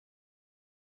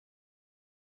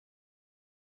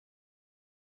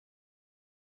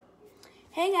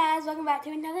Hey guys, welcome back to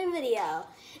another video.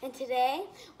 And today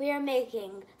we are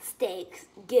making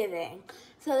Steaksgiving.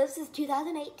 So this is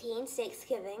 2018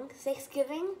 Steaksgiving.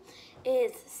 Steaksgiving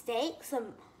is steak,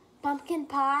 some pumpkin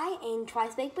pie, and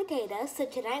twice baked potatoes. So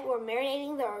tonight we're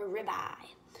marinating the ribeye.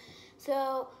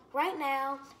 So right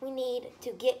now we need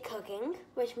to get cooking,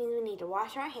 which means we need to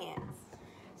wash our hands.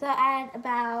 So add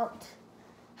about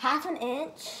 ½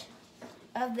 inch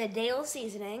of the Ladle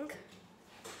seasoning.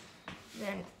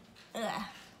 Then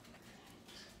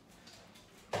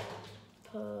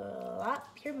plop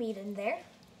your meat in there.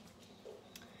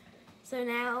 So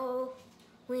now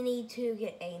we need to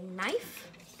get a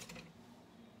knife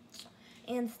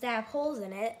and stab holes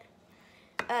in it.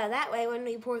 That way when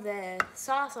we pour the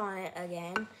sauce on it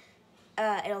again,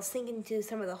 it'll sink into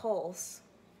some of the holes.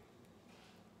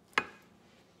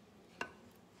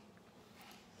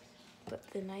 Put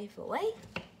the knife away,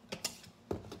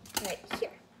 right here.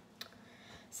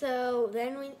 So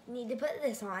then we need to put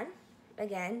this on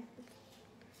again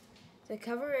to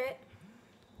cover it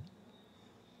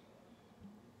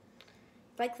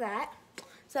like that.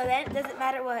 So then it doesn't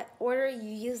matter what order you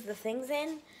use the things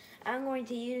in. I'm going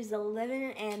to use the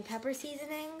lemon and pepper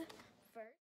seasoning first.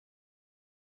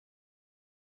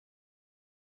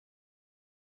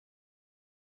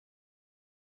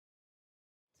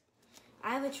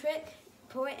 I have a trick.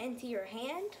 Pour it into your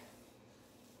hand.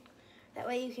 That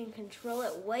way you can control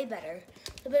it way better.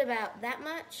 A bit about that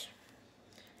much,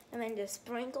 and then just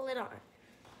sprinkle it on.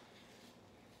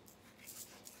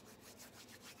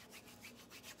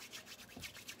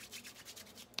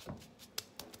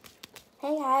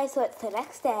 Hey guys, so it's the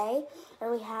next day,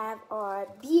 and we have our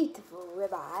beautiful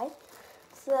ribeye.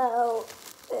 So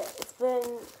it's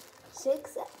been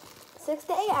 6 to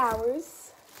 8 hours.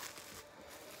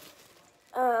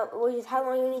 Which is how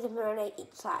long you need to marinate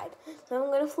each side. So I'm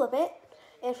going to flip it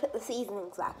and put the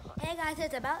seasonings back. Hey guys,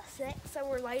 it's about 6, so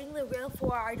we're lighting the grill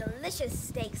for our delicious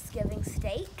Steaksgiving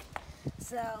steak.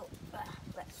 So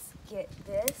let's get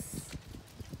this.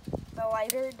 The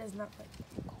lighter does not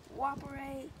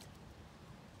cooperate.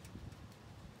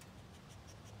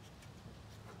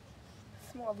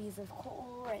 Small piece of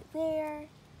coal right there.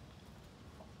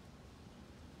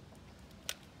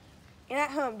 And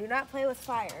at home, do not play with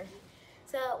fire.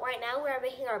 So right now we're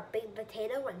making our baked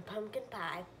potato and pumpkin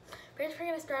pie. First we're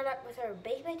going to start up with our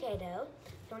baked potato.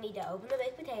 So we need to open the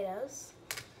baked potatoes.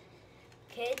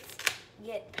 Kids,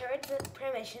 get parents'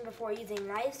 permission before using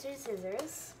knives or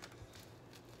scissors.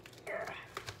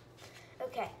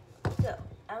 Okay, so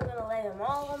I'm going to lay them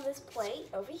all on this plate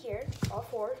over here, all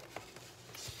 4.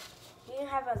 You can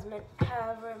have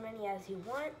however many as you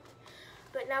want.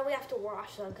 But now we have to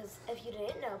wash them because if you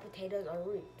didn't know, potatoes are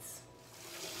roots.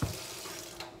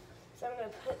 So I'm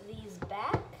going to put these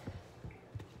back.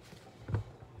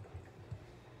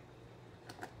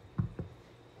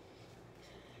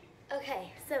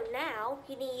 Okay, so now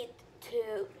you need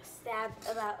to stab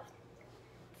about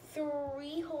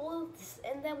 3 holes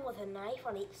in them with a knife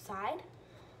on each side.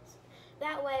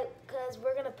 That way, because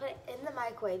we're going to put it in the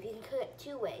microwave, you can cook it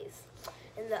 2 ways.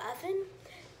 In the oven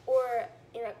or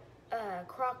in a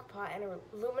crock pot and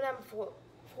aluminum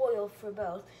foil for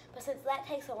both, but since that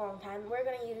takes a long time, we're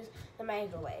going to use the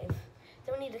microwave.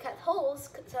 So we need to cut holes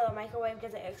so the microwave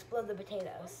doesn't explode the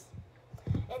potatoes.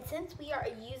 And since we are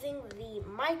using the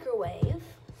microwave,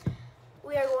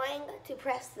 we are going to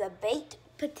press the baked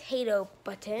potato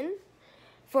button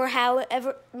for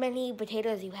however many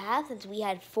potatoes you have. Since we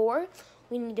had 4,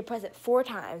 we need to press it 4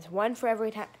 times, 1 for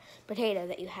every potato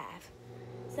that you have.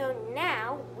 So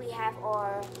now we have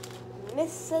our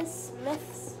Mrs.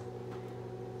 Smith's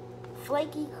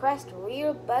flaky crust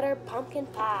real butter pumpkin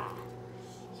pie.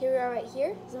 Here we are right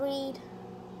here. So we need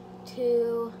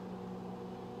to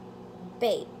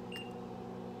bake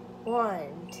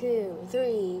 1, 2,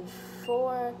 3,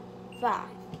 4, 5.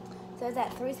 So it's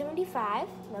at 375.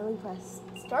 Then we press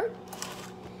start.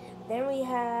 Then we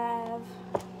have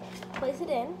place it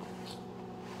in.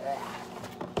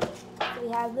 We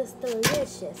have this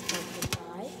delicious pumpkin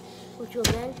pie, which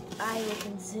I will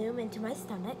consume into my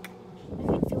stomach.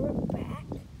 Okay, so we're back.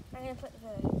 I'm going to put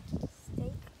the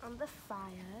steak on the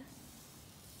fire.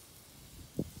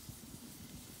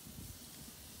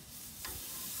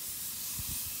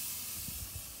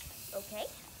 Okay,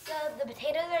 so the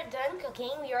potatoes are done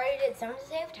cooking. We already did some to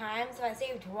save time, so I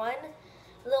saved 1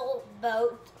 little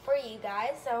boat for you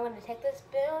guys. So I'm going to take this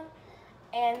spoon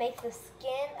and make the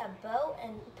skin a boat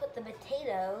and put the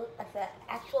potato, like the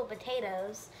actual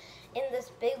potatoes, in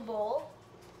this big bowl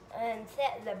and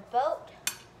set the boat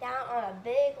down on a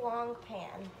big long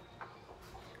pan.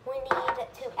 We need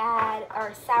to add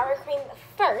our sour cream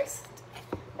first.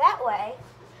 That way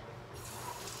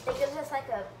It gives us like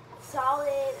a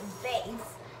solid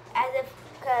base,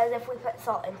 because if we put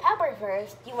salt and pepper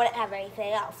first, you wouldn't have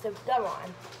anything else to go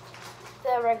on.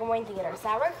 So we're going to get our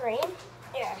sour cream.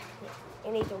 Yeah,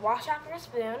 you need to wash off your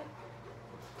spoon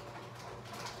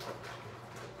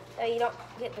so you don't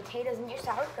get potatoes in your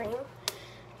sour cream.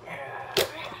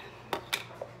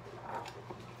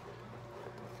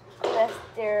 Let's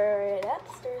stir it up,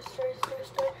 stir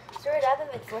it up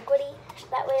if it's liquidy.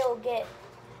 That way it will get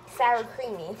sour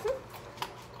creamy.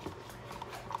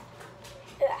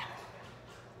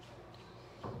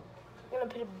 I'm gonna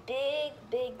put a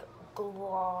big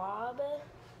glob.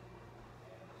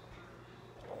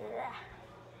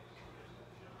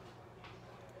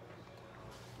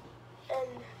 And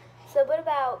so what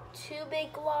about 2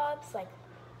 big globs, like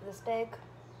this big?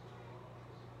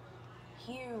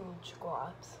 Huge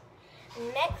globs.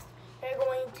 Next, we're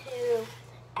going to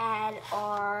add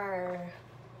our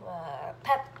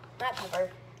not pepper,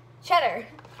 cheddar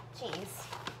cheese.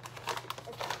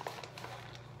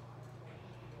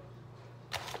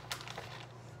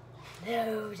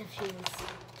 Loads of cheese.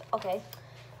 Okay.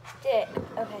 Okay,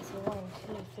 so 1,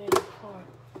 2, 3, 4,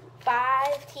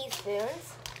 5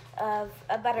 teaspoons of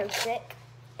a butter stick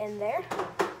in there.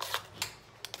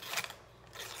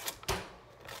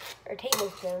 Or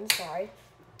tablespoons, sorry.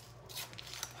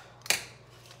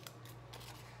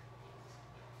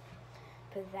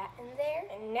 Put that in there.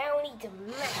 And now we need to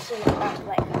mash it up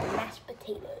like mashed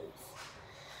potatoes.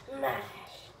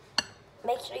 Mash.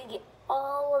 Make sure you get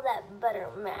all of that butter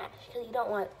mashed, because you don't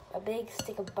want a big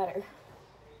stick of butter.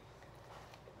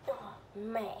 Oh,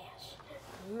 mash.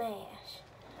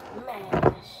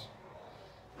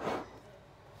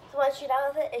 So once you're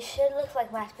done with it, it should look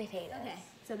like mashed potatoes. Okay,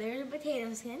 so there's the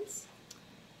potato skins.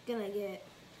 Gonna get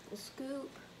the scoop,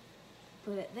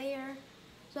 put it there.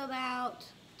 So about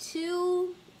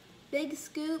 2 big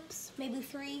scoops, maybe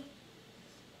 3.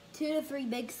 2 to 3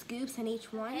 big scoops in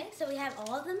each one. Okay, so we have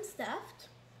all of them stuffed.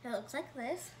 It looks like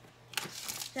this.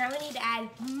 So now we need to add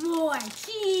more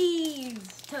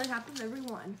cheese to the top of every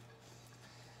one.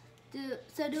 Do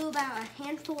about a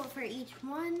handful for each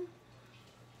one.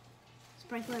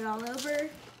 Sprinkle it all over.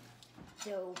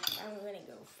 So I'm gonna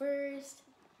go first,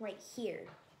 right here.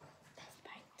 Best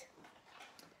bite.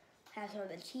 Have some of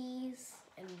the cheese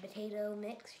and potato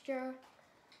mixture.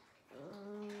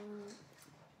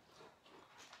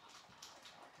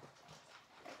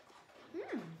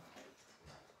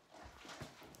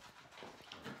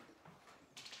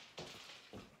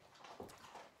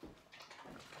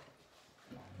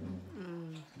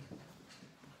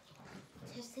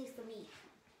 Just taste the meat.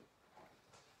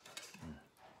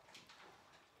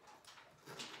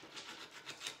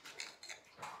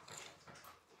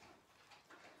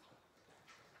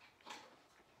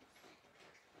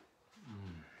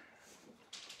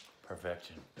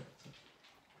 Perfection.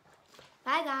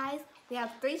 Bye guys. We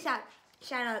have 3 shout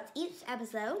outs each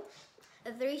episode.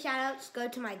 The 3 shout outs go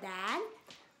to my dad,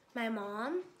 my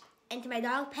mom, and to my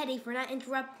dog Petty for not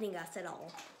interrupting us at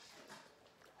all.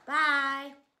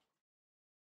 Bye.